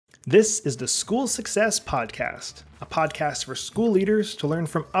This is the School Success Podcast, a podcast for school leaders to learn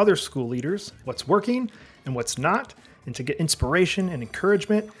from other school leaders what's working and what's not, and to get inspiration and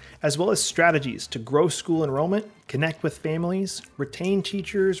encouragement, as well as strategies to grow school enrollment, connect with families, retain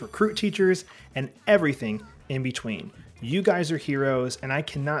teachers, recruit teachers, and everything in between. You guys are heroes, and I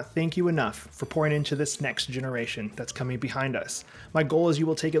cannot thank you enough for pouring into this next generation that's coming behind us. My goal is you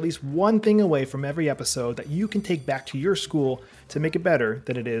will take at least one thing away from every episode that you can take back to your school to make it better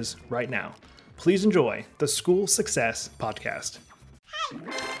than it is right now. Please enjoy the School Success Podcast.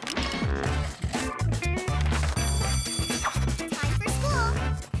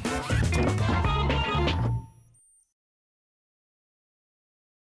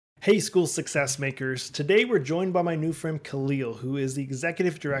 Hey, school success makers. Today we're joined by my new friend Khalil, who is the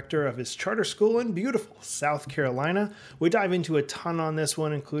executive director of his charter school in beautiful South Carolina. We dive into a ton on this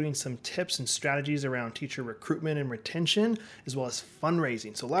one, including some tips and strategies around teacher recruitment and retention, as well as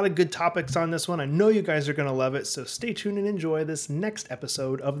fundraising. So a lot of good topics on this one. I know you guys are going to love it. So stay tuned and enjoy this next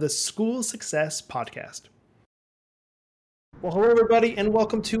episode of the School Success Podcast. Well, hello, everybody, and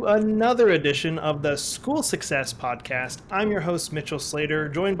welcome to another edition of the School Success Podcast. I'm your host, Mitchell Slater,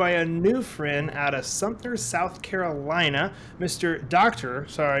 joined by a new friend out of Sumter, South Carolina, he's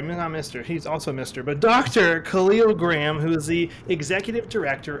also Mr., but Dr. Khalil Graham, who is the Executive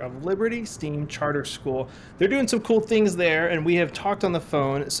Director of Liberty STEAM Charter School. They're doing some cool things there, and we have talked on the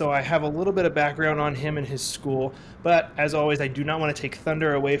phone, so I have a little bit of background on him and his school. But as always, I do not want to take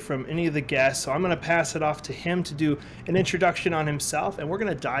thunder away from any of the guests, so I'm going to pass it off to him to do an introduction on himself, and we're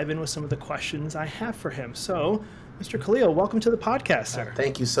going to dive in with some of the questions I have for him. So, Mr. Khalil, welcome to the podcast, sir.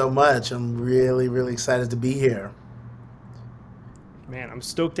 Thank you so much. I'm really, really excited to be here. Man, I'm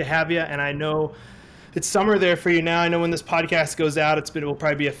stoked to have you, and I know it's summer there for you now. I know when this podcast goes out, it will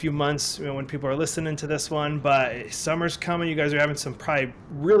probably be a few months, when people are listening to this one, but summer's coming. You guys are having some probably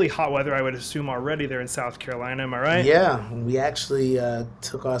really hot weather, I would assume, already there in South Carolina. Am I right? Yeah, we actually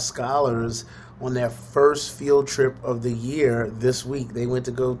took our scholars on their first field trip of the year this week. They went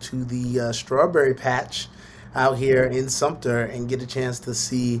to go to the strawberry patch out here in Sumter and get a chance to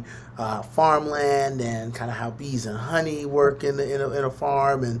see farmland and kind of how bees and honey work in a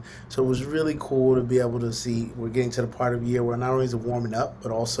farm. And so it was really cool to be able to see. We're getting to the part of the year where not only is it warming up,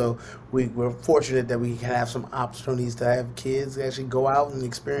 but also we're fortunate that we can have some opportunities to have kids actually go out and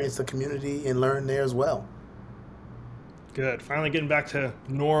experience the community and learn there as well. Good. Finally getting back to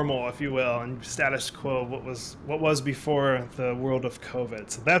normal, if you will, and status quo, what was before the world of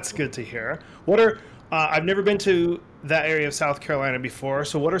COVID. So that's good to hear. I've never been to that area of South Carolina before,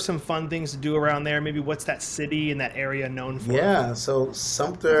 so what are some fun things to do around there? Maybe what's that city and that area known for? Yeah, so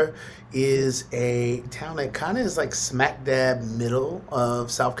Sumter is a town that kind of is like smack dab middle of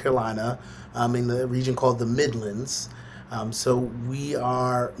South Carolina, in the region called the Midlands. So we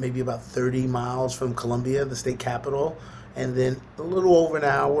are maybe about 30 miles from Columbia, the state capital, and then a little over an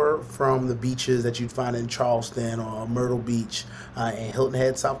hour from the beaches that you'd find in Charleston or Myrtle Beach and Hilton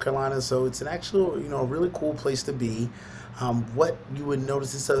Head, South Carolina. So it's an actual, really cool place to be. What you would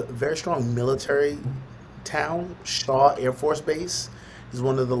notice is a very strong military town. Shaw Air Force Base is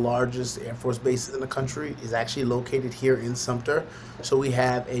one of the largest Air Force bases in the country, is actually located here in Sumter. So we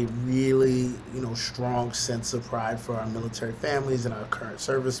have a really, strong sense of pride for our military families and our current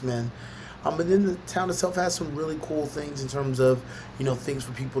servicemen. And then the town itself has some really cool things in terms of, things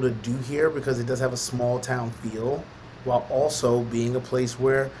for people to do here, because it does have a small town feel, while also being a place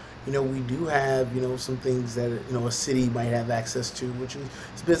where, we do have, some things that, a city might have access to, which is,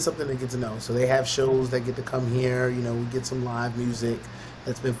 it's been something to get to know. So they have shows that get to come here, we get some live music.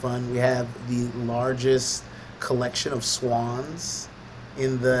 That's been fun. We have the largest collection of swans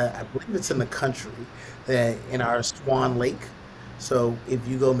I believe it's in the country, in our Swan Lake. So if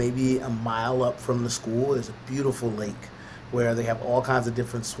you go maybe a mile up from the school, there's a beautiful lake where they have all kinds of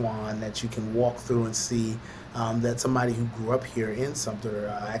different swan that you can walk through and see, that somebody who grew up here in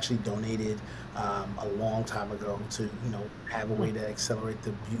Sumter actually donated a long time ago to, have a way to accelerate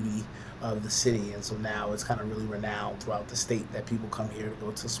the beauty of the city. And so now it's kind of really renowned throughout the state that people come here to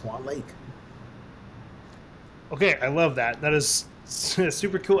go to Swan Lake. Okay, I love that. That is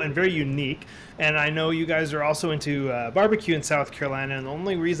super cool and very unique. And I know you guys are also into barbecue in South Carolina. And the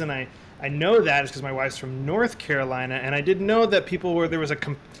only reason I know that is because my wife's from North Carolina. And I didn't know that there was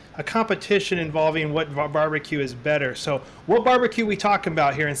a competition involving what barbecue is better. So what barbecue we talking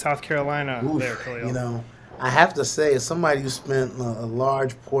about here in South Carolina? There, Khalil? I have to say, as somebody who spent a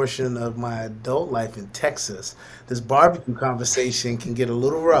large portion of my adult life in Texas, this barbecue conversation can get a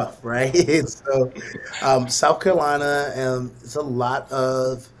little rough, right? So, South Carolina, it's a lot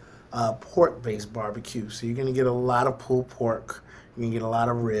of pork-based barbecue. So you're going to get a lot of pulled pork. You're gonna get a lot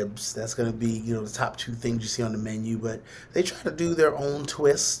of ribs. That's gonna be, the top two things you see on the menu. But they try to do their own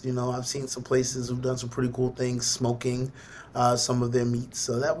twist. I've seen some places who've done some pretty cool things, smoking some of their meats.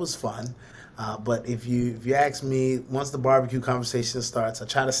 So that was fun. But if you ask me, once the barbecue conversation starts, I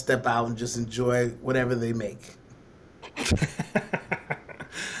try to step out and just enjoy whatever they make.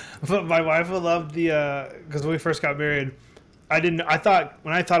 But my wife would love the because when we first got married, I didn't. I thought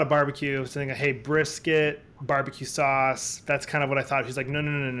when I thought of barbecue, I was thinking, hey, brisket, barbecue sauce. That's kind of what I thought. She's like, no,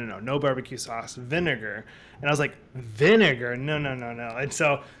 no, no, no, no, no barbecue sauce, vinegar. And I was like, vinegar? No, no, no, no. And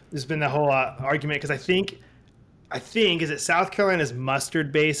so there's been that whole argument because I think is it South Carolina's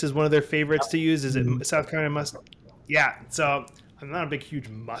mustard base is one of their favorites to use. Is it South Carolina mustard? Yeah. So I'm not a big, huge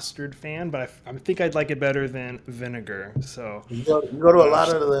mustard fan, but I think I'd like it better than vinegar. So You go to a lot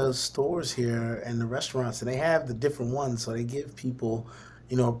of the stores here and the restaurants, and they have the different ones, so they give people,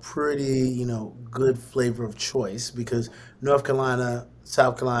 a pretty, good flavor of choice because North Carolina,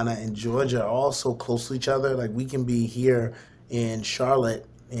 South Carolina, and Georgia are all so close to each other. Like we can be here in Charlotte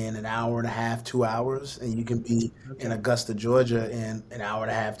in an hour and a half, 2 hours, and you can be in okay. Augusta, Georgia in an hour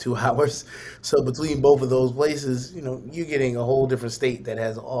and a half, 2 hours. So between both of those places, you're getting a whole different state that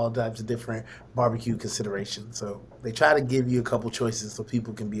has all types of different barbecue considerations. So they try to give you a couple choices so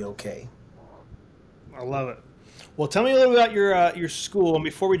people can be okay. I love it. Well, tell me a little about your school, and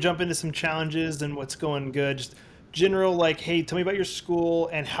before we jump into some challenges and what's going good, just general like, hey, tell me about your school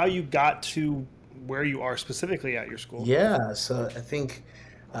and how you got to where you are specifically at your school. Yeah, so I think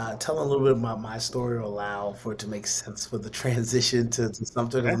telling a little bit about my story will allow for it to make sense for the transition to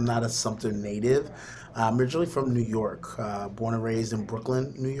Sumter because Okay. I'm not a Sumter native. I'm originally from New York, born and raised in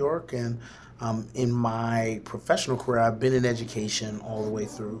Brooklyn, New York, and in my professional career, I've been in education all the way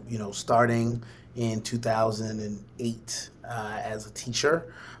through. Starting in 2008 as a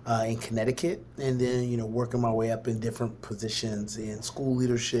teacher in Connecticut, and then working my way up in different positions in school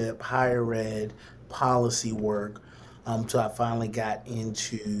leadership, higher ed, policy work. So I finally got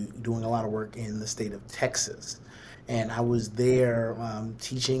into doing a lot of work in the state of Texas. And I was there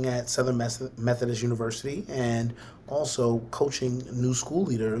teaching at Southern Methodist University and also coaching new school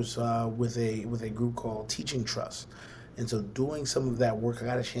leaders with a group called Teaching Trust. And so doing some of that work, I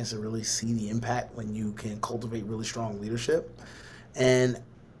got a chance to really see the impact when you can cultivate really strong leadership. And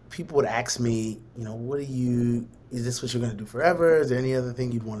people would ask me, is this what you're going to do forever? Is there any other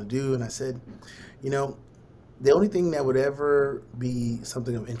thing you'd want to do? And I said, you know, the only thing that would ever be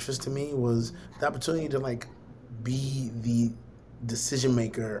something of interest to me was the opportunity to like be the decision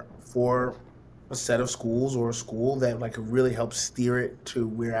maker for a set of schools or a school that like could really help steer it to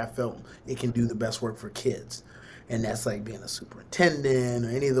where I felt it can do the best work for kids. And that's like being a superintendent or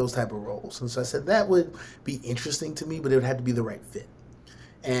any of those type of roles. And so I said that would be interesting to me, but it would have to be the right fit.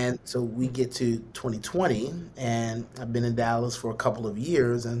 And so we get to 2020, and I've been in Dallas for a couple of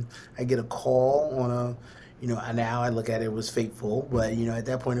years, and I get a call on now I look at it was fateful, but at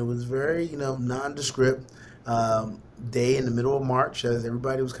that point it was very, nondescript day in the middle of March as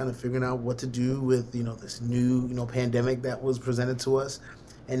everybody was kind of figuring out what to do with, this new, pandemic that was presented to us.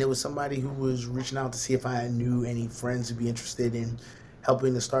 And it was somebody who was reaching out to see if I knew any friends who'd be interested in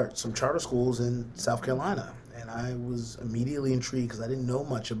helping to start some charter schools in South Carolina. And I was immediately intrigued because I didn't know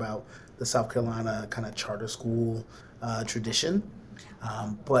much about the South Carolina kind of charter school tradition.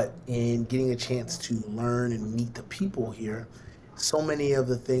 But in getting a chance to learn and meet the people here, so many of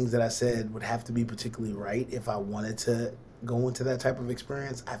the things that I said would have to be particularly right if I wanted to go into that type of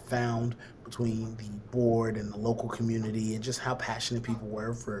experience. I found between the board and the local community and just how passionate people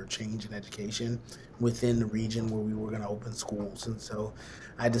were for change in education within the region where we were going to open schools. And so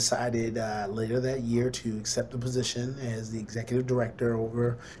I decided later that year to accept the position as the executive director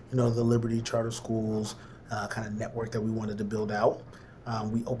over, the Liberty Charter Schools kind of network that we wanted to build out.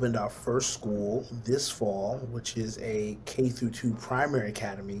 We opened our first school this fall, which is a K through 2 primary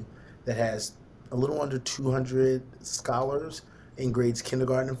academy that has a little under 200 scholars in grades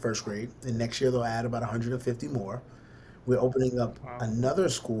kindergarten and first grade. And next year they'll add about 150 more. We're opening up Wow. another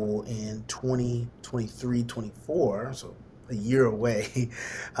school in 2023-24, so a year away,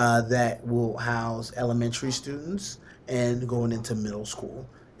 that will house elementary students and going into middle school.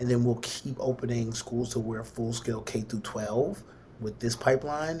 And then we'll keep opening schools to where full scale K through 12 with this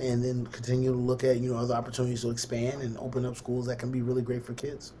pipeline, and then continue to look at other opportunities to expand and open up schools that can be really great for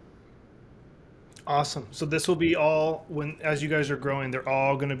kids. Awesome. So this will be all when as you guys are growing, they're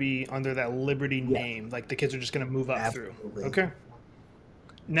all going to be under that Liberty Yeah, name. Like the kids are just going to move up through. absolutely. Okay.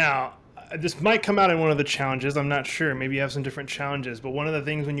 Now, this might come out in one of the challenges. I'm not sure. Maybe you have some different challenges. But one of the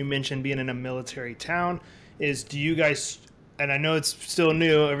things when you mentioned being in a military town is do you guys, and I know it's still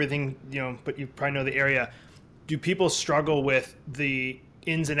new, everything, but you probably know the area. do people struggle with the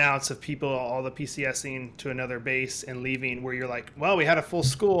ins and outs of people, all the PCSing to another base and leaving, where you're like, well, we had a full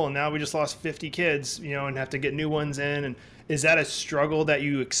school and now we just lost 50 kids, and have to get new ones in? And is that a struggle that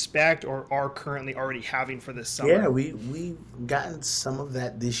you expect or are currently already having for this Yeah, summer? we've gotten some of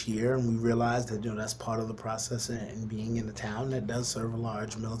that this year, and we realized that that's part of the process in being in a town that does serve a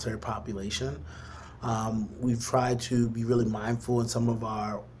large military population. We've tried to be really mindful in some of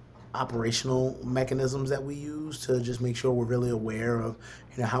our operational mechanisms that we use to just make sure we're really aware of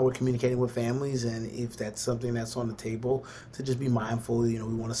how we're communicating with families, and if that's something that's on the table, to just be mindful. We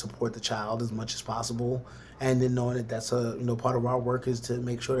want to support the child as much as possible, and then knowing that that's a part of our work is to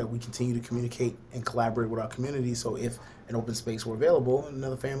make sure that we continue to communicate and collaborate with our community. So if an open space were available,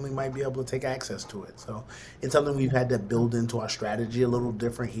 another family might be able to take access to it. So it's something we've had to build into our strategy a little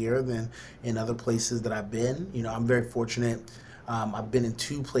different here than in other places that I've been. I'm very fortunate. I've been in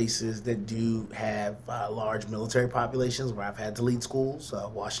two places that do have large military populations where I've had to lead schools,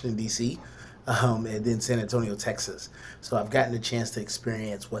 Washington, D.C., and then San Antonio, Texas. So I've gotten a chance to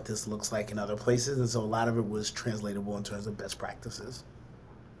experience what this looks like in other places. And so a lot of it was translatable in terms of best practices.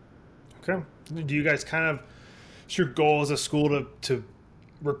 Okay. Do you guys kind of, it's your goal as a school to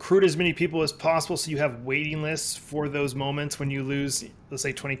recruit as many people as possible so you have waiting lists for those moments when you lose, let's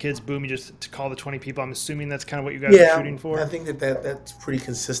say 20 kids, boom, you just to call the 20 people? I'm assuming that's kind of what you guys are Yeah, shooting I for. think that's pretty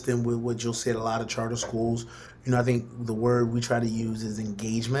consistent with what you'll see at a lot of charter schools. I think the word we try to use is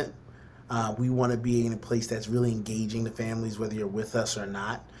engagement. We want to be in a place that's really engaging the families, whether you're with us or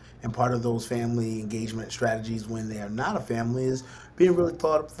not. And part of those family engagement strategies when they are not a family is being really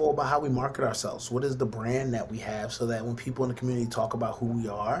thoughtful about how we market ourselves. What is the brand that we have, so that when people in the community talk about who we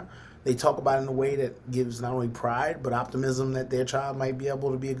are, they talk about it in a way that gives not only pride, but optimism that their child might be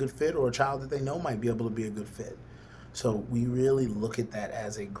able to be a good fit, or a child that they know might be able to be a good fit. So we really look at that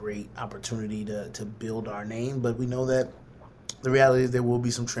as a great opportunity to build our name. But we know that the reality is there will be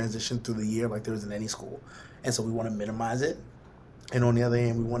some transition through the year, like there is in any school. And so we want to minimize it. And on the other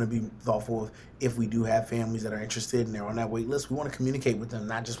hand, we want to be thoughtful of, if we do have families that are interested and they're on that wait list, we want to communicate with them,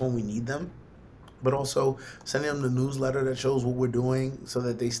 not just when we need them, but also sending them the newsletter that shows what we're doing, so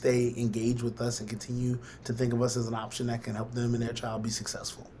that they stay engaged with us and continue to think of us as an option that can help them and their child be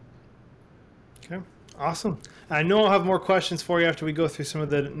successful. Okay. Awesome. I know I'll have more questions for you after we go through some of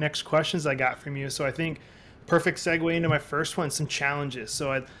the next questions I got from you. So I think perfect segue into my first one, some challenges.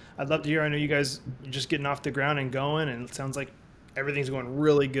 So I'd love to hear, I know you guys are just getting off the ground and going, and it sounds like everything's going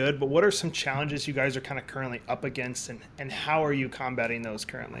really good, but what are some challenges you guys are kind of currently up against, and how are you combating those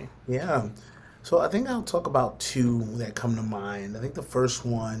currently? Yeah. So I think I'll talk about two that come to mind. I think the first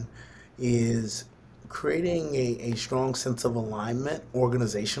one is creating a strong sense of alignment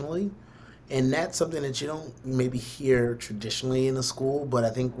organizationally. And that's something that you don't maybe hear traditionally in a school, but I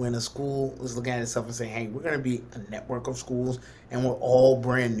think when a school is looking at itself and saying, hey, we're going to be a network of schools and we're all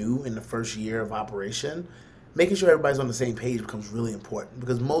brand new in the first year of operation, making sure everybody's on the same page becomes really important,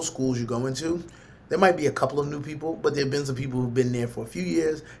 because most schools you go into, there might be a couple of new people, but there have been some people who've been there for a few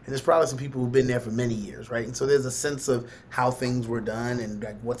years, and there's probably some people who've been there for many years, right? And so there's a sense of how things were done and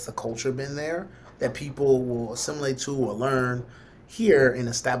like what's the culture been there that people will assimilate to or learn. Here in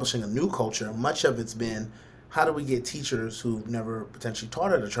establishing a new culture, much of it's been, how do we get teachers who've never potentially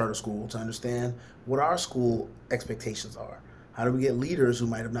taught at a charter school to understand what our school expectations are? How do we get leaders who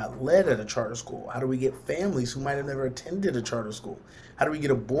might have not led at a charter school? How do we get families who might have never attended a charter school? How do we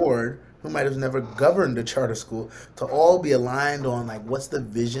get a board who might have never governed a charter school to all be aligned on like what's the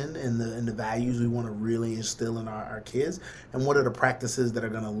vision and the values we want to really instill in our kids, and what are the practices that are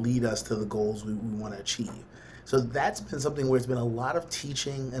going to lead us to the goals we want to achieve? So that's been something where it's been a lot of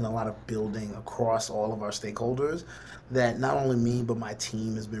teaching and a lot of building across all of our stakeholders that not only me, but my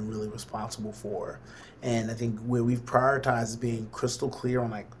team has been really responsible for. And I think where we've prioritized is being crystal clear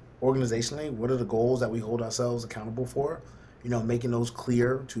on like organizationally, what are the goals that we hold ourselves accountable for? Making those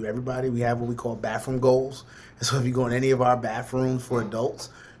clear to everybody. We have what we call bathroom goals. And so if you go in any of our bathrooms for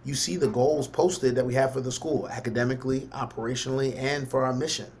adults, you see the goals posted that we have for the school, academically, operationally, and for our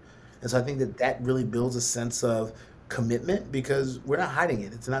mission. And so I think that really builds a sense of commitment, because we're not hiding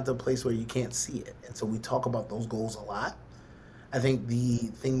it. It's not the place where you can't see it. And so we talk about those goals a lot. I think the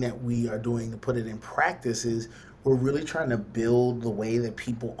thing that we are doing to put it in practice is we're really trying to build the way that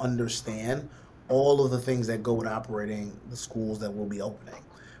people understand all of the things that go with operating the schools that we'll be opening.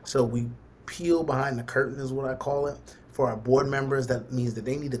 So we peel behind the curtain is what I call it. For our board members, that means that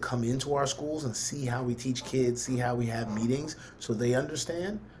they need to come into our schools and see how we teach kids, see how we have meetings so they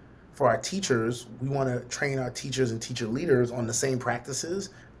understand. For our teachers, we want to train our teachers and teacher leaders on the same practices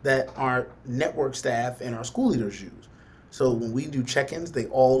that our network staff and our school leaders use. So when we do check-ins, they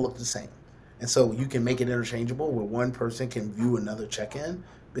all look the same. And so you can make it interchangeable where one person can view another check-in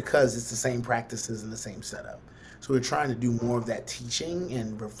because it's the same practices and the same setup. So we're trying to do more of that teaching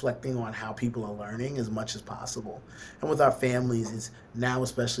and reflecting on how people are learning as much as possible. And with our families, it's now,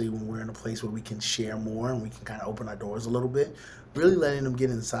 especially when we're in a place where we can share more and we can kind of open our doors a little bit, really letting them get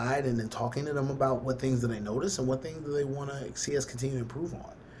inside and then talking to them about what things do they notice and what things do they want to see us continue to improve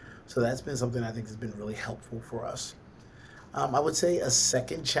on. So that's been something I think has been really helpful for us. I would say a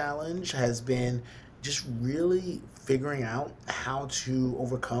second challenge has been just really figuring out how to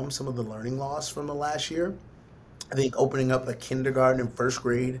overcome some of the learning loss from the last year. I think opening up a kindergarten and first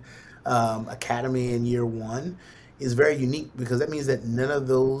grade academy in year one is very unique because that means that none of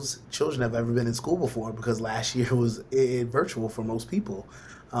those children have ever been in school before because last year was virtual for most people,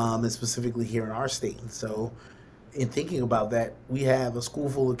 and specifically here in our state. And so, in thinking about that, we have a school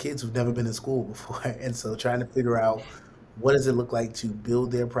full of kids who've never been in school before. And so, trying to figure out what does it look like to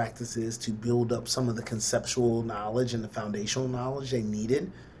build their practices, to build up some of the conceptual knowledge and the foundational knowledge they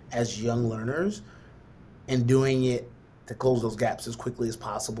needed as young learners and doing it to close those gaps as quickly as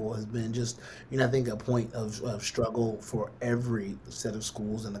possible has been just, I think a point of struggle for every set of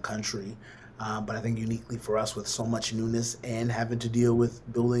schools in the country. But I think uniquely for us with so much newness and having to deal with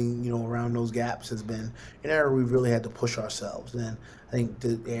building, around those gaps has been an area we've really had to push ourselves. And I think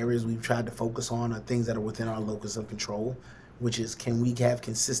the areas we've tried to focus on are things that are within our locus of control, which is can we have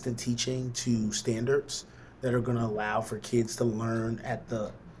consistent teaching to standards that are going to allow for kids to learn at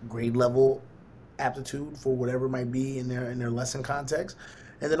the grade level aptitude for whatever it might be in their lesson context,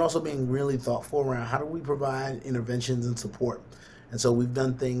 and then also being really thoughtful around how do we provide interventions and support. And so we've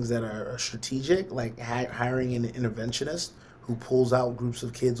done things that are strategic, like hiring an interventionist who pulls out groups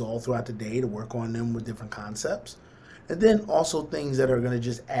of kids all throughout the day to work on them with different concepts. And then also things that are going to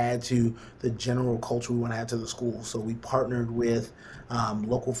just add to the general culture we want to have to the school. So we partnered with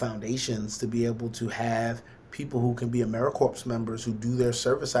local foundations to be able to have people who can be AmeriCorps members who do their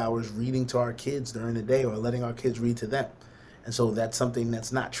service hours reading to our kids during the day or letting our kids read to them. And so that's something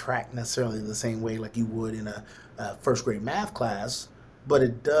that's not tracked necessarily the same way like you would in a first grade math class, but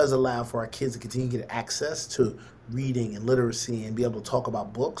it does allow for our kids to continue to get access to reading and literacy and be able to talk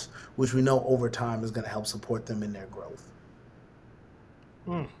about books, which we know over time is going to help support them in their growth.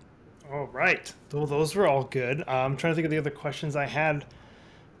 Hmm. All right. Well, those were all good. I'm trying to think of the other questions I had.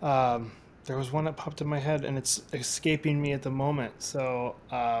 There was one that popped in my head and it's escaping me at the moment. So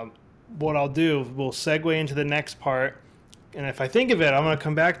what I'll do, we'll segue into the next part. And if I think of it, I'm going to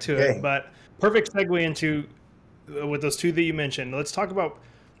come back to it. Okay. But perfect segue into with those two that you mentioned. Let's talk about,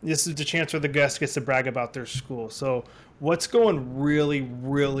 this is the chance where the guest gets to brag about their school. So what's going really,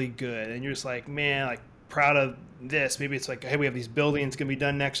 really good? And you're just like, man, like proud of this. Maybe it's like, hey, we have these buildings going to be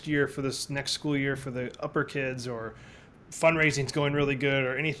done next year for this next school year for the upper kids, or fundraising's going really good,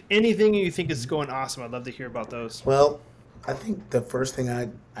 or anything you think is going awesome. I'd love to hear about those. Well, I think the first thing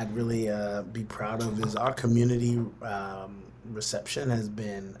I'd really be proud of is our community reception has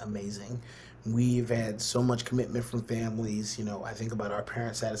been amazing. We've had so much commitment from families. I think about our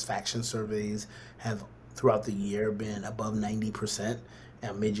parent satisfaction surveys have throughout the year been above 90%.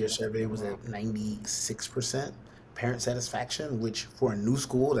 Our mid-year survey was at 96% parent satisfaction, which for a new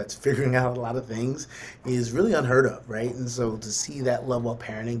school that's figuring out a lot of things is really unheard of, right? And so to see that level of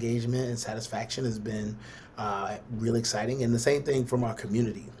parent engagement and satisfaction has been really exciting. And the same thing from our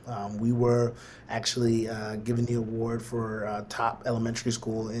community. We were actually given the award for top elementary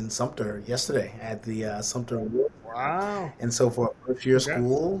school in Sumter yesterday at the Sumter Award. Wow. And so for a first year Congrats.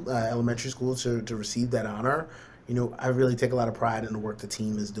 school, elementary school, to receive that honor, I really take a lot of pride in the work the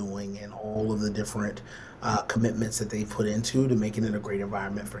team is doing and all of the different commitments that they put into to making it a great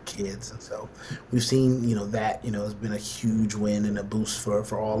environment for kids. And so we've seen, that, has been a huge win and a boost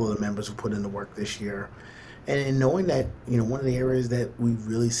for all of the members who put in the work this year. And knowing that, one of the areas that we've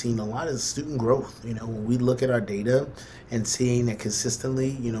really seen a lot is student growth. When we look at our data and seeing that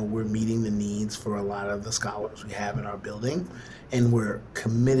consistently, we're meeting the needs for a lot of the scholars we have in our building. And we're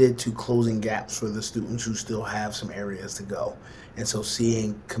committed to closing gaps for the students who still have some areas to go. And so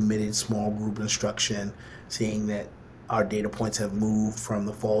seeing committed small group instruction, seeing that our data points have moved from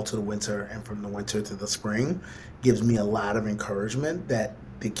the fall to the winter and from the winter to the spring gives me a lot of encouragement that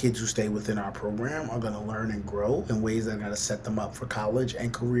the kids who stay within our program are going to learn and grow in ways that are going to set them up for college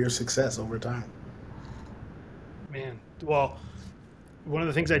and career success over time. Man, well, one of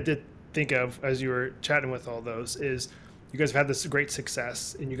the things I did think of as you were chatting with all those is you guys have had this great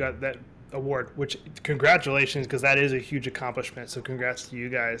success and you got that award, which congratulations, because that is a huge accomplishment. So congrats to you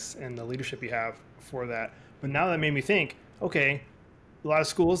guys and the leadership you have for that. But now that made me think, okay, a lot of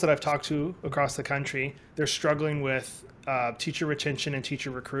schools that I've talked to across the country, they're struggling with teacher retention and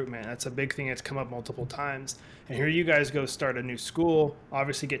teacher recruitment. That's a big thing that's come up multiple times. And here you guys go start a new school,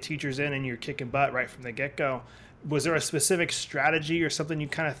 obviously get teachers in, and you're kicking butt right from the get go. Was there a specific strategy or something you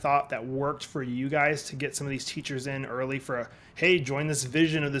kind of thought that worked for you guys to get some of these teachers in early for a, hey, join this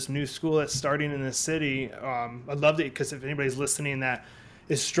vision of this new school that's starting in this city? I'd love to, because if anybody's listening that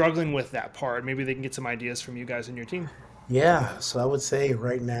is struggling with that part, maybe they can get some ideas from you guys and your team. Yeah, so I would say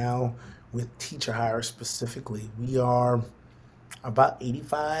right now with teacher hires specifically, we are about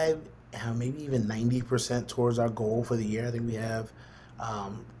 85, maybe even 90% towards our goal for the year. I think we have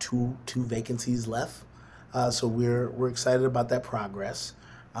two vacancies left. So we're excited about that progress.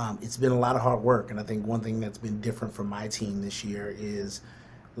 It's been a lot of hard work, and I think one thing that's been different for my team this year is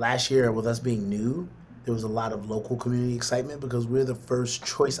last year with us being new, there was a lot of local community excitement because we're the first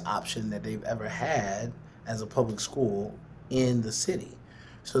choice option that they've ever had as a public school in the city.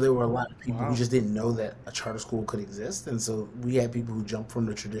 So there were a lot of people who Wow. just didn't know that a charter school could exist, and so we had people who jumped from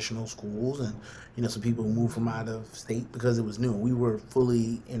the traditional schools, and some people who moved from out of state because it was new. We were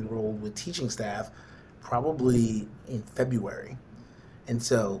fully enrolled with teaching staff probably in February. And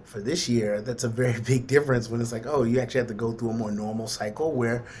so for this year, that's a very big difference when it's like, oh, you actually have to go through a more normal cycle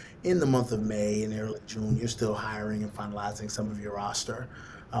where in the month of May and early June, you're still hiring and finalizing some of your roster.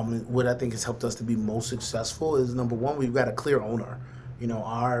 What I think has helped us to be most successful is number one, we've got a clear owner.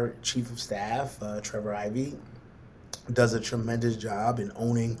 Our chief of staff, Trevor Ivy, does a tremendous job in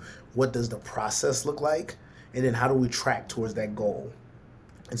owning what does the process look like, and then how do we track towards that goal.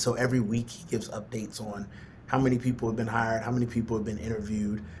 And so every week he gives updates on how many people have been hired, how many people have been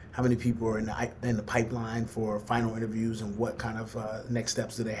interviewed, how many people are in the pipeline for final interviews, and what kind of next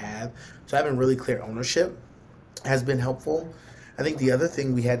steps do they have. So having really clear ownership has been helpful. I think the other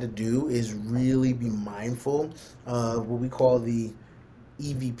thing we had to do is really be mindful of what we call the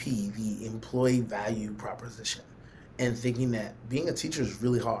EVP, the employee value proposition, and thinking that being a teacher is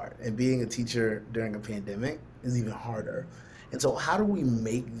really hard, and being a teacher during a pandemic is even harder. And so, how do we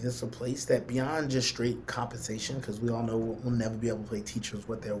make this a place that beyond just straight compensation, because we all know we'll never be able to pay teachers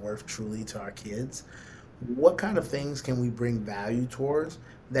what they're worth truly to our kids, what kind of things can we bring value towards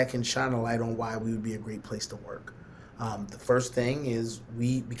that can shine a light on why we would be a great place to work? The first thing is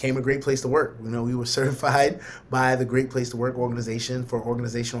we became a great place to work. We were certified by the Great Place to Work organization for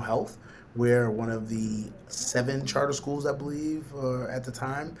organizational health. We're one of the 7 charter schools, I believe, at the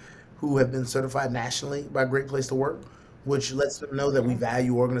time, who have been certified nationally by Great Place to Work, which lets them know that we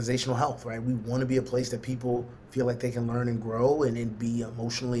value organizational health, right? We want to be a place that people feel like they can learn and grow and be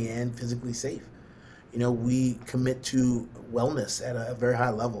emotionally and physically safe. We commit to wellness at a very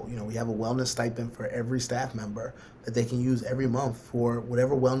high level. We have a wellness stipend for every staff member that they can use every month for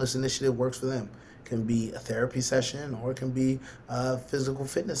whatever wellness initiative works for them. It can be a therapy session or it can be a physical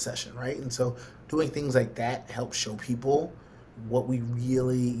fitness session, right? And so doing things like that helps show people what we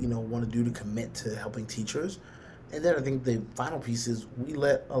really, want to do to commit to helping teachers. And then I think the final piece is we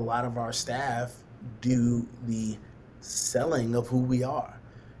let a lot of our staff do the selling of who we are.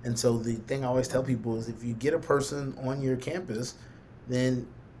 And so the thing I always tell people is if you get a person on your campus, then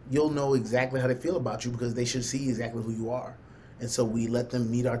you'll know exactly how they feel about you because they should see exactly who you are. And so we let them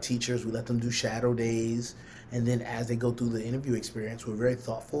meet our teachers, we let them do shadow days, and then as they go through the interview experience, we're very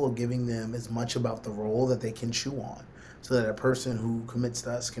thoughtful of giving them as much about the role that they can chew on so that a person who commits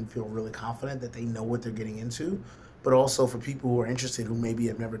to us can feel really confident that they know what they're getting into. But also for people who are interested who maybe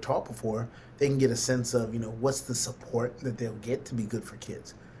have never taught before, they can get a sense of, what's the support that they'll get to be good for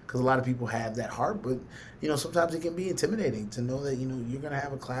kids. Because a lot of people have that heart, but sometimes it can be intimidating to know that you're going to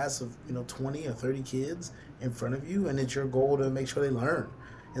have a class of 20 or 30 kids in front of you, and it's your goal to make sure they learn.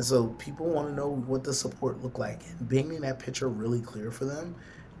 And so people want to know what the support look like, and making that picture really clear for them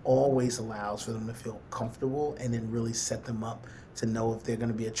always allows for them to feel comfortable, and then really set them up to know if they're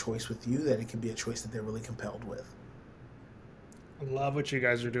going to be a choice with you, that it can be a choice that they're really compelled with. Love what you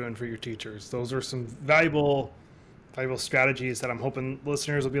guys are doing for your teachers. Those are some valuable strategies that I'm hoping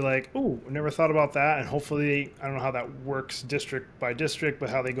listeners will be like, "Oh, I never thought about that." And hopefully, I don't know how that works district by district,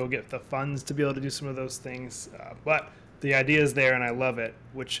 but how they go get the funds to be able to do some of those things. But the idea is there, and I love it.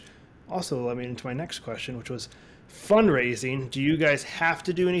 Which also led me into my next question, which was fundraising. Do you guys have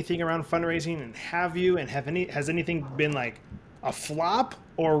to do anything around fundraising? And have you? And has anything been like a flop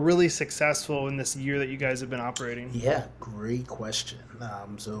or really successful in this year that you guys have been operating? Yeah, great question.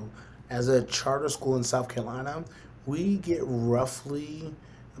 So as a charter school in South Carolina, we get roughly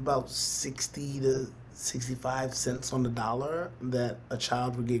about 60 to 65 cents on the dollar that a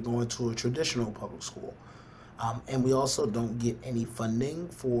child would get going to a traditional public school. And we also don't get any funding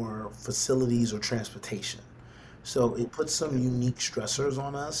for facilities or transportation. So it puts some unique stressors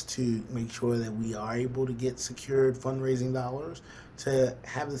on us to make sure that we are able to get secured fundraising dollars to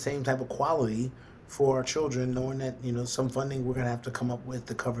have the same type of quality for our children, knowing that, some funding we're going to have to come up with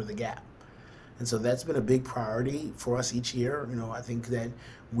to cover the gap. And so that's been a big priority for us each year. I think that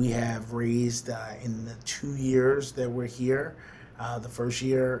we have raised in the 2 years that we're here. The first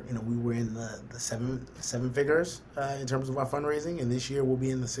year, we were in the seven figures in terms of our fundraising, and this year we'll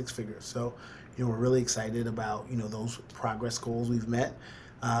be in the six figures. So, we're really excited about those progress goals we've met.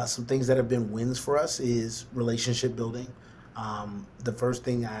 Some things that have been wins for us is relationship building. The first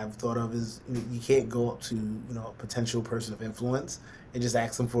thing I've thought of is you can't go up to a potential person of influence and just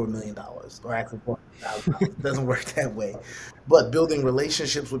ask them for $1 million or ask them for $1,000. It doesn't work that way. But building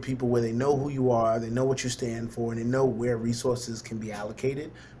relationships with people where they know who you are, they know what you stand for, and they know where resources can be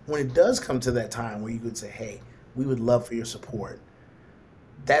allocated. When it does come to that time where you could say, "Hey, we would love for your support,"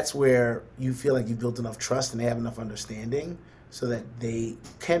 that's where you feel like you've built enough trust and they have enough understanding so that they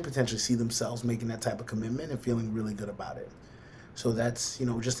can potentially see themselves making that type of commitment and feeling really good about it. So that's,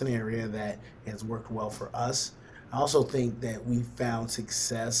 just an area that has worked well for us. I also think that we found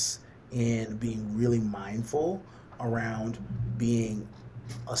success in being really mindful around being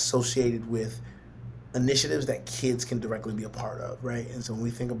associated with initiatives that kids can directly be a part of, right? And so when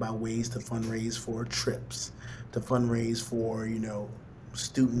we think about ways to fundraise for trips, to fundraise for,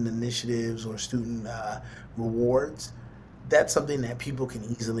 student initiatives or student rewards, that's something that people can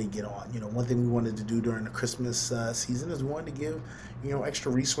easily get on. One thing we wanted to do during the Christmas season is we wanted to give, extra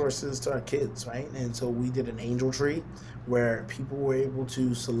resources to our kids, right? And so we did an angel tree where people were able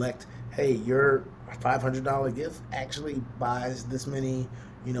to select, hey, your $500 gift actually buys this many,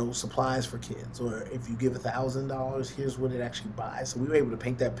 supplies for kids. Or if you give $1,000, here's what it actually buys. So we were able to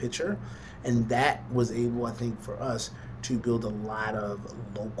paint that picture, and that was able, I think, for us to build a lot of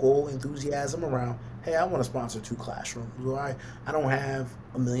local enthusiasm around, hey, I want to sponsor 2 classrooms. Or I don't have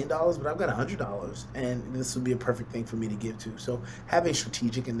 $1 million, but I've got $100, and this would be a perfect thing for me to give to. So having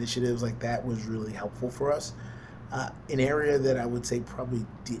strategic initiatives like that was really helpful for us. An area that I would say probably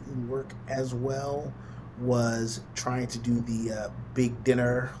didn't work as well was trying to do the big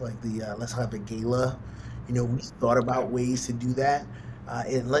dinner, like the let's have a gala. We thought about ways to do that.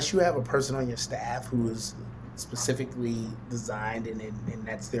 Unless you have a person on your staff who is specifically designed and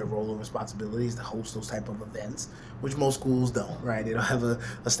that's their role and responsibilities to host those type of events, which most schools don't, right? They don't have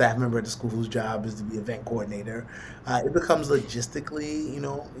a staff member at the school whose job is to be event coordinator. It becomes logistically,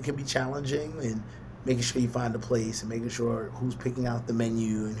 it can be challenging, and making sure you find a place and making sure who's picking out the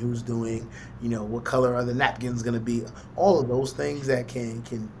menu and who's doing, what color are the napkins going to be. All of those things that can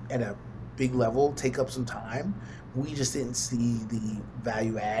at a big level take up some time. We just didn't see the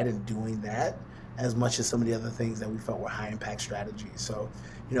value add in doing that as much as some of the other things that we felt were high impact strategies. So,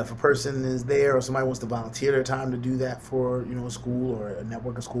 if a person is there or somebody wants to volunteer their time to do that for, a school or a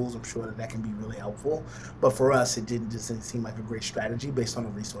network of schools, I'm sure that can be really helpful. But for us, it didn't seem like a great strategy based on the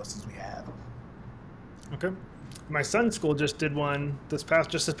resources we have. Okay. My son's school just did one this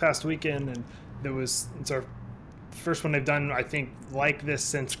past weekend, and it's our first one they've done, I think, like this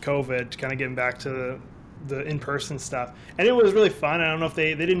since COVID, kind of getting back to the in-person stuff. And it was really fun. I don't know if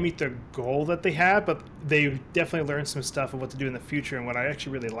they didn't meet the goal that they had, but they definitely learned some stuff of what to do in the future. And what I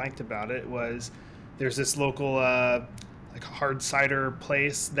actually really liked about it was there's this local like hard cider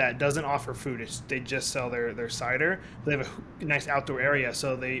place that doesn't offer food. They just sell their cider. They have a nice outdoor area,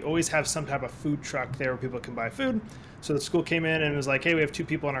 so they always have some type of food truck there where people can buy food. So the school came in and was like, hey, we have 2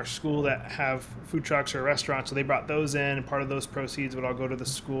 people in our school that have food trucks or restaurants, so they brought those in, and part of those proceeds would all go to the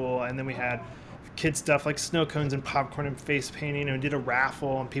school. And then we had kid stuff like snow cones and popcorn and face painting, and we did a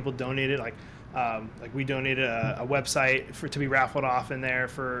raffle, and people donated like we donated a website to be raffled off in there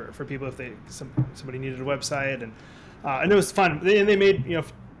for people if somebody needed a website. And it was fun. They made a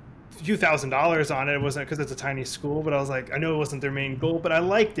few $1,000s on it. It wasn't because it's a tiny school, but I was like, I know it wasn't their main goal, but I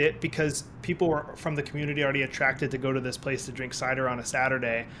liked it because people were from the community already attracted to go to this place to drink cider on a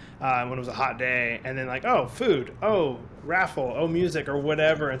Saturday when it was a hot day, and then like, oh, food, oh, raffle, oh, music, or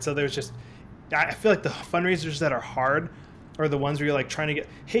whatever. And so there's just, I feel like the fundraisers that are hard are the ones where you're like trying to get,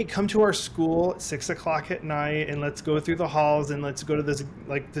 hey, come to our school at 6:00 at night and let's go through the halls and let's go to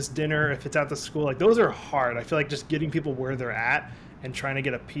this dinner if it's at the school. Like those are hard. I feel like just getting people where they're at and trying to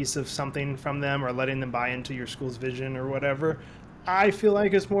get a piece of something from them or letting them buy into your school's vision or whatever, I feel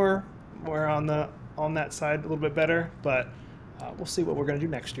like is more on that side a little bit better. But we'll see what we're going to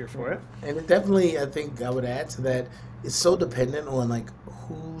do next year for it. And it definitely, I think I would add to that, it's so dependent on like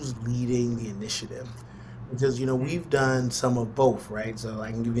who's leading the initiative. Because, we've done some of both, right? So I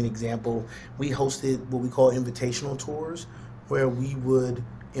can give you an example. We hosted what we call invitational tours, where we would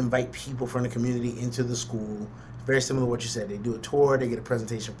invite people from the community into the school, Very similar to what you said. They do a tour, they get a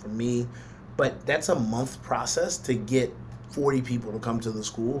presentation from me, but that's a month process to get 40 people to come to the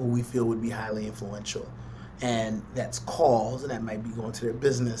school who we feel would be highly influential. And that's calls, and that might be going to their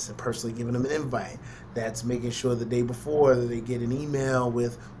business and personally giving them an invite. That's making sure the day before that they get an email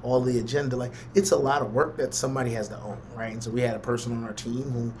with all the agenda. Like, it's a lot of work that somebody has to own, right? And so we had a person on our team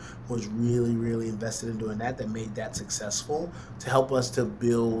who was really, really invested in doing that made that successful to help us to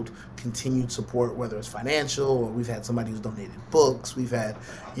build continued support, whether it's financial or we've had somebody who's donated books, we've had,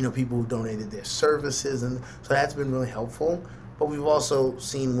 people who've donated their services, and so that's been really helpful. But we've also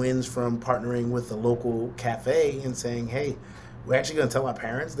seen wins from partnering with the local cafe and saying, hey, we're actually going to tell our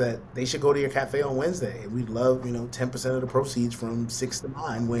parents that they should go to your cafe on Wednesday. We'd love, 10% of the proceeds from 6 to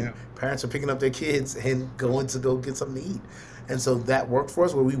 9 when parents are picking up their kids and going to go get something to eat. And so that worked for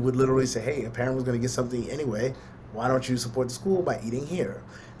us, where we would literally say, hey, a parent was going to get something anyway. Why don't you support the school by eating here?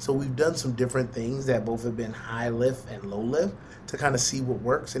 So we've done some different things that both have been high lift and low lift to kind of see what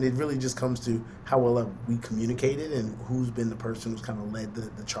works. And it really just comes to how well have we communicated and who's been the person who's kind of led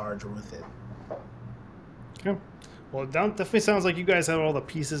the charge with it. Okay. Well, it definitely sounds like you guys have all the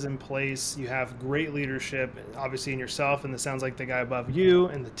pieces in place. You have great leadership, obviously, in yourself, and it sounds like the guy above you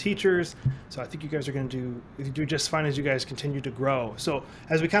and the teachers. So I think you guys are going to do just fine as you guys continue to grow. So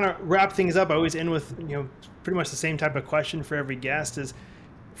as we kind of wrap things up, I always end with pretty much the same type of question for every guest is,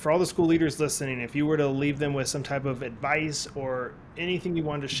 for all the school leaders listening, if you were to leave them with some type of advice or anything you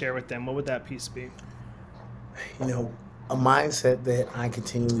wanted to share with them, what would that piece be? A mindset that I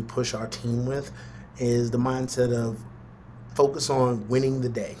continually push our team with is the mindset of focus on winning the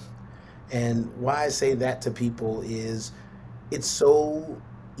day. And why I say that to people is it's so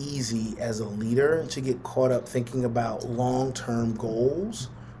easy as a leader to get caught up thinking about long-term goals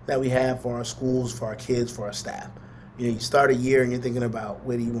that we have for our schools, for our kids, for our staff. You start a year and you're thinking about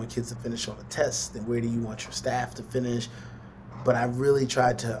where do you want kids to finish on a test and where do you want your staff to finish. But I really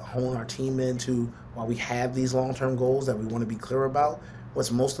tried to hone our team into, while we have these long-term goals that we want to be clear about, what's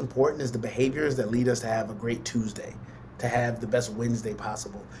most important is the behaviors that lead us to have a great Tuesday, to have the best Wednesday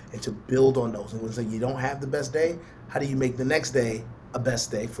possible, and to build on those. And when you don't have the best day, how do you make the next day a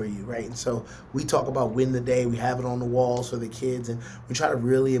best day for you, right? And so we talk about win the day. We have it on the walls for the kids, and we try to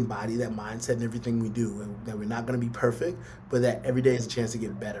really embody that mindset in everything we do, and that we're not going to be perfect, but that every day is a chance to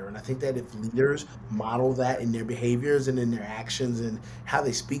get better. And I think that if leaders model that in their behaviors and in their actions and how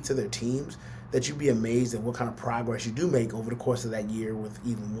they speak to their teams, that you'd be amazed at what kind of progress you do make over the course of that year with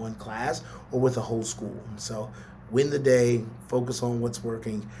even one class or with a whole school. And so win the day, focus on what's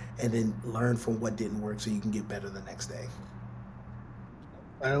working, and then learn from what didn't work so you can get better the next day.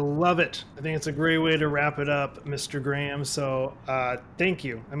 I love it. I think it's a great way to wrap it up, Mr. Graham. So thank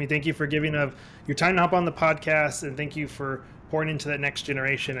you. Thank you for giving of your time to hop on the podcast, and thank you for pouring into that next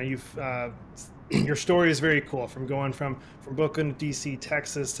generation. Your story is very cool, from going from Brooklyn to DC,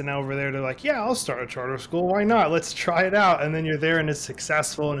 Texas, to now over there to like, yeah, I'll start a charter school. Why not? Let's try it out. And then you're there and it's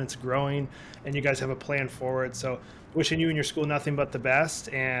successful and it's growing and you guys have a plan forward. So wishing you and your school nothing but the best.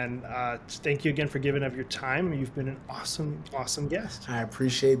 And thank you again for giving up your time. You've been an awesome, awesome guest. I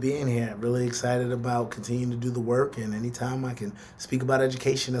appreciate being here. I'm really excited about continuing to do the work. And anytime I can speak about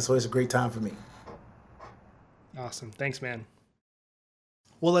education, that's always a great time for me. Awesome. Thanks, man.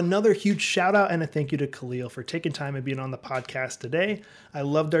 Well, another huge shout out and a thank you to Khalil for taking time and being on the podcast today. I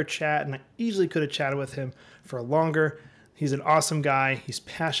loved our chat and I easily could have chatted with him for longer. He's an awesome guy. He's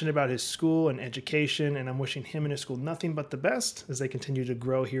passionate about his school and education, and I'm wishing him and his school nothing but the best as they continue to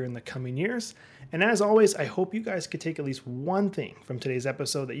grow here in the coming years. And as always, I hope you guys could take at least one thing from today's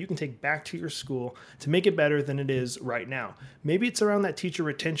episode that you can take back to your school to make it better than it is right now. Maybe it's around that teacher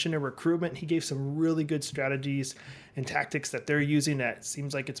retention or recruitment. He gave some really good strategies and tactics that they're using that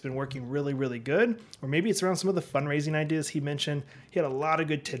seems like it's been working really, really good. Or maybe it's around some of the fundraising ideas he mentioned. He had a lot of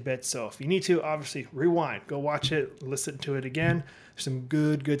good tidbits. So if you need to, obviously rewind, go watch it, listen to it again. There's some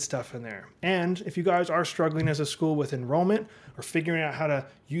good stuff in there. And if you guys are struggling as a school with enrollment or figuring out how to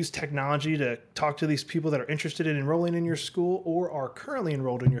use technology to talk to these people that are interested in enrolling in your school or are currently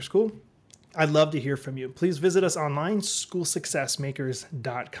enrolled in your school, I'd love to hear from you. Please visit us online,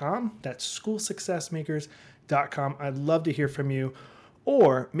 schoolsuccessmakers.com. That's schoolsuccessmakers.com. I'd love to hear from you.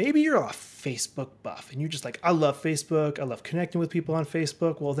 Or maybe you're a Facebook buff and you're just like, I love Facebook. I love connecting with people on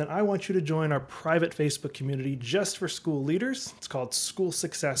Facebook. Well, then I want you to join our private Facebook community just for school leaders. It's called School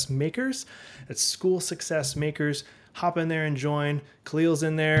Success Makers. It's School Success Makers. Hop in there and join. Khalil's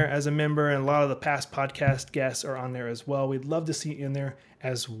in there as a member, and a lot of the past podcast guests are on there as well. We'd love to see you in there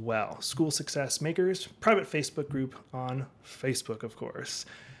as well. School Success Makers, private Facebook group on Facebook, of course.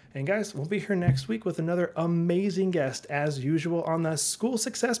 And guys, we'll be here next week with another amazing guest as usual on the School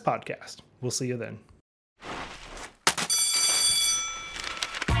Success Podcast. We'll see you then.